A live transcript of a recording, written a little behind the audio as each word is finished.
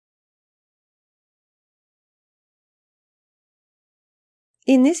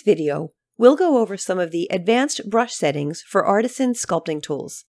In this video, we'll go over some of the advanced brush settings for Artisan sculpting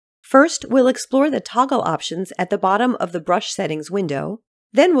tools. First, we'll explore the toggle options at the bottom of the brush settings window.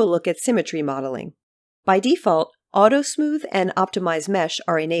 Then we'll look at symmetry modeling. By default, Auto Smooth and Optimize Mesh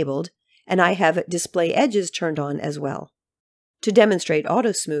are enabled, and I have Display Edges turned on as well. To demonstrate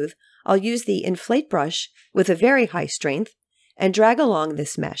Auto Smooth, I'll use the Inflate brush with a very high strength and drag along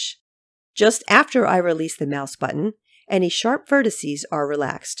this mesh. Just after I release the mouse button, any sharp vertices are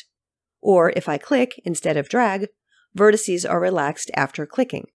relaxed. Or if I click instead of drag, vertices are relaxed after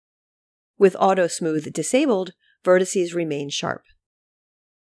clicking. With Auto Smooth disabled, vertices remain sharp.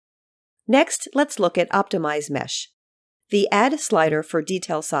 Next, let's look at Optimize Mesh. The Add slider for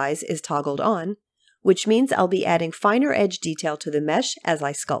detail size is toggled on, which means I'll be adding finer edge detail to the mesh as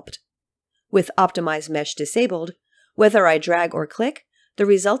I sculpt. With Optimize Mesh disabled, whether I drag or click, the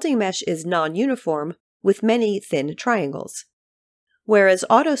resulting mesh is non-uniform with many thin triangles. Whereas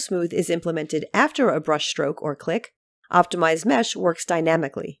Auto Smooth is implemented after a brush stroke or click, Optimize Mesh works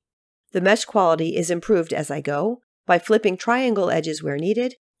dynamically. The mesh quality is improved as I go by flipping triangle edges where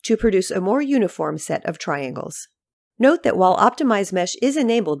needed to produce a more uniform set of triangles. Note that while Optimize Mesh is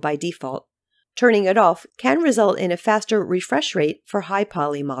enabled by default, turning it off can result in a faster refresh rate for high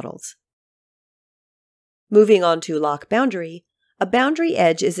poly models. Moving on to Lock Boundary, a boundary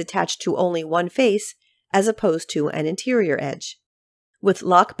edge is attached to only one face as opposed to an interior edge. With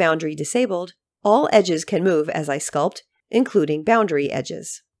Lock Boundary disabled, all edges can move as I sculpt, including boundary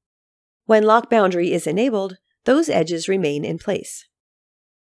edges. When Lock Boundary is enabled, those edges remain in place.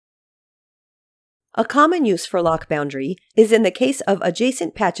 A common use for Lock Boundary is in the case of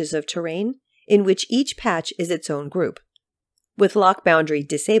adjacent patches of terrain, in which each patch is its own group. With Lock Boundary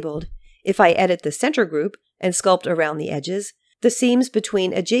disabled, if I edit the center group and sculpt around the edges, the seams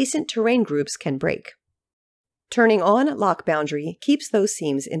between adjacent terrain groups can break. Turning on Lock Boundary keeps those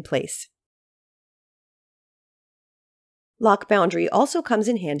seams in place. Lock Boundary also comes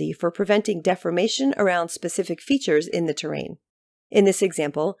in handy for preventing deformation around specific features in the terrain. In this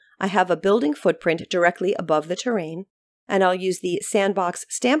example, I have a building footprint directly above the terrain, and I'll use the Sandbox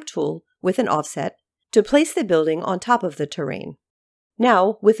Stamp tool with an offset to place the building on top of the terrain.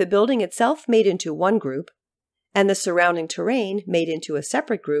 Now, with the building itself made into one group, and the surrounding terrain made into a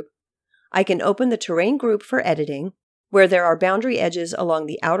separate group, I can open the terrain group for editing, where there are boundary edges along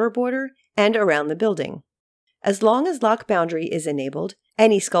the outer border and around the building. As long as Lock Boundary is enabled,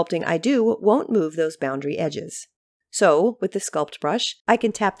 any sculpting I do won't move those boundary edges. So, with the Sculpt brush, I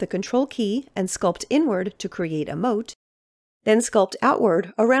can tap the Control key and sculpt inward to create a moat, then sculpt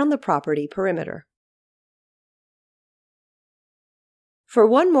outward around the property perimeter. For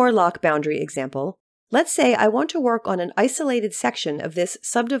one more Lock Boundary example, let's say I want to work on an isolated section of this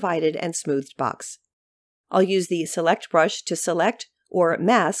subdivided and smoothed box. I'll use the Select brush to select or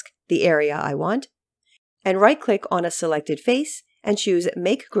mask the area I want, and right-click on a selected face and choose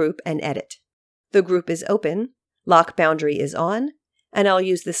Make Group and Edit. The group is open, Lock Boundary is on, and I'll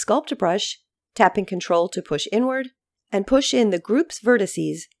use the Sculpt brush, tapping Control to push inward, and push in the group's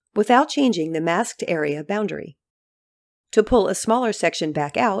vertices without changing the masked area boundary. To pull a smaller section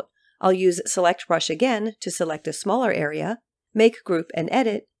back out, I'll use Select brush again to select a smaller area, Make Group and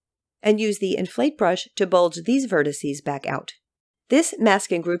Edit, and use the Inflate brush to bulge these vertices back out. This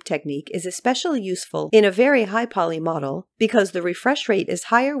mask and group technique is especially useful in a very high poly model because the refresh rate is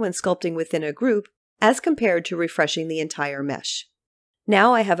higher when sculpting within a group as compared to refreshing the entire mesh.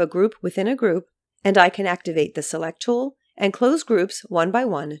 Now I have a group within a group, and I can activate the Select tool and close groups one by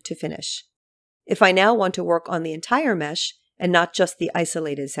one to finish. If I now want to work on the entire mesh and not just the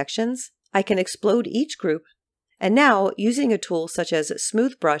isolated sections, I can explode each group, and now using a tool such as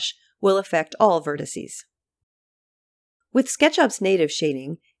Smooth Brush will affect all vertices. With SketchUp's native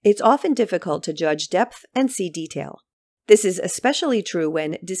shading, it's often difficult to judge depth and see detail. This is especially true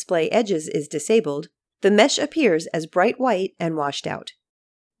when Display Edges is disabled. The mesh appears as bright white and washed out.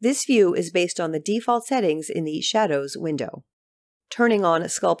 This view is based on the default settings in the Shadows window. Turning on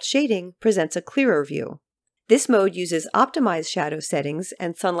Sculpt Shading presents a clearer view. This mode uses optimized shadow settings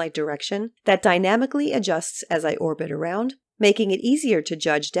and sunlight direction that dynamically adjusts as I orbit around, making it easier to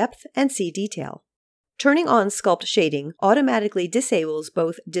judge depth and see detail. Turning on Sculpt Shading automatically disables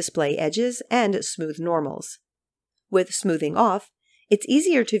both Display Edges and Smooth Normals. With smoothing off, it's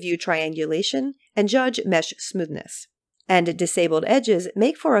easier to view triangulation and judge mesh smoothness. And disabled edges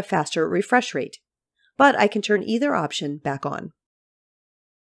make for a faster refresh rate, but I can turn either option back on.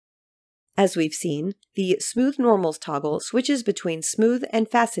 As we've seen, the Smooth Normals toggle switches between smooth and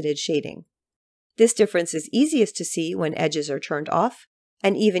faceted shading. This difference is easiest to see when edges are turned off,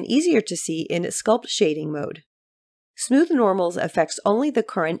 and even easier to see in Sculpt Shading mode. Smooth normals affects only the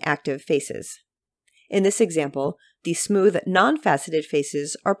current active faces. In this example, the smooth non-faceted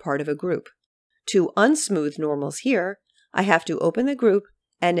faces are part of a group. To unsmooth normals here, I have to open the group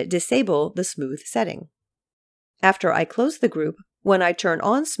and disable the smooth setting. After I close the group, when I turn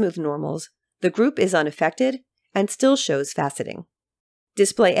on smooth normals, the group is unaffected and still shows faceting.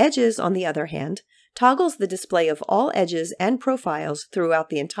 Display Edges, on the other hand, toggles the display of all edges and profiles throughout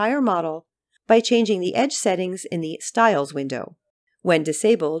the entire model by changing the edge settings in the Styles window. When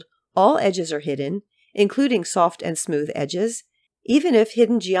disabled, all edges are hidden, including soft and smooth edges, even if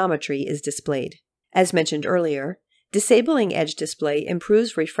hidden geometry is displayed. As mentioned earlier, disabling edge display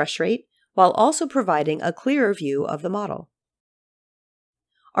improves refresh rate while also providing a clearer view of the model.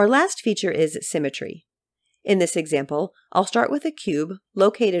 Our last feature is symmetry. In this example, I'll start with a cube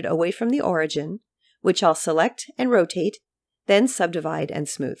located away from the origin, which I'll select and rotate, then subdivide and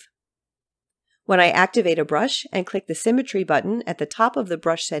smooth. When I activate a brush and click the Symmetry button at the top of the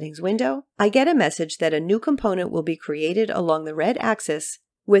Brush Settings window, I get a message that a new component will be created along the red axis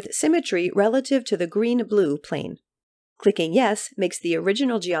with symmetry relative to the green-blue plane. Clicking Yes makes the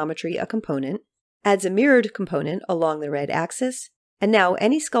original geometry a component, adds a mirrored component along the red axis, and now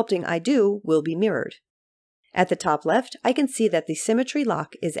any sculpting I do will be mirrored. At the top left, I can see that the Symmetry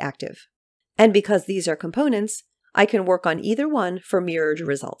lock is active. And because these are components, I can work on either one for mirrored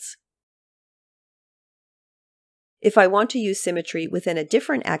results. If I want to use symmetry within a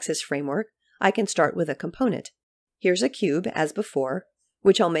different axis framework, I can start with a component. Here's a cube, as before,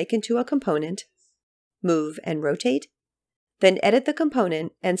 which I'll make into a component, move and rotate, then edit the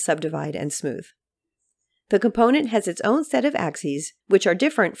component and subdivide and smooth. The component has its own set of axes, which are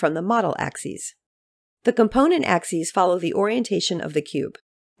different from the model axes. The component axes follow the orientation of the cube,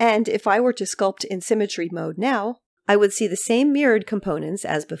 and if I were to sculpt in symmetry mode now, I would see the same mirrored components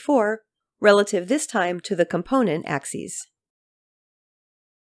as before, relative this time to the component axes.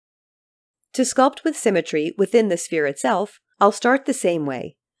 To sculpt with symmetry within the sphere itself, I'll start the same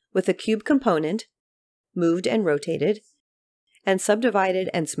way, with a cube component, moved and rotated, and subdivided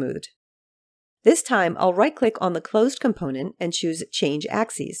and smoothed. This time I'll right-click on the closed component and choose Change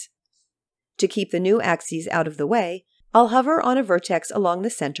Axes. To keep the new axes out of the way, I'll hover on a vertex along the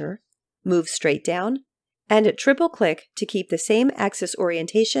center, move straight down, and triple-click to keep the same axis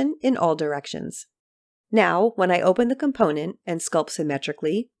orientation in all directions. Now, when I open the component and sculpt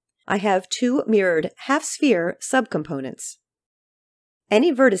symmetrically, I have two mirrored half-sphere subcomponents.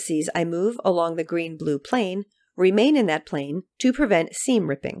 Any vertices I move along the green-blue plane remain in that plane to prevent seam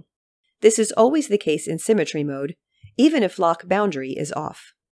ripping. This is always the case in symmetry mode, even if lock boundary is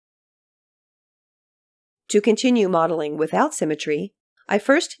off. To continue modeling without symmetry, I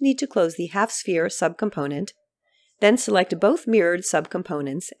first need to close the half-sphere subcomponent, then select both mirrored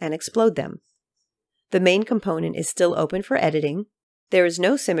subcomponents and explode them. The main component is still open for editing, there is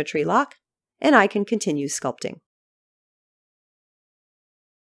no symmetry lock, and I can continue sculpting.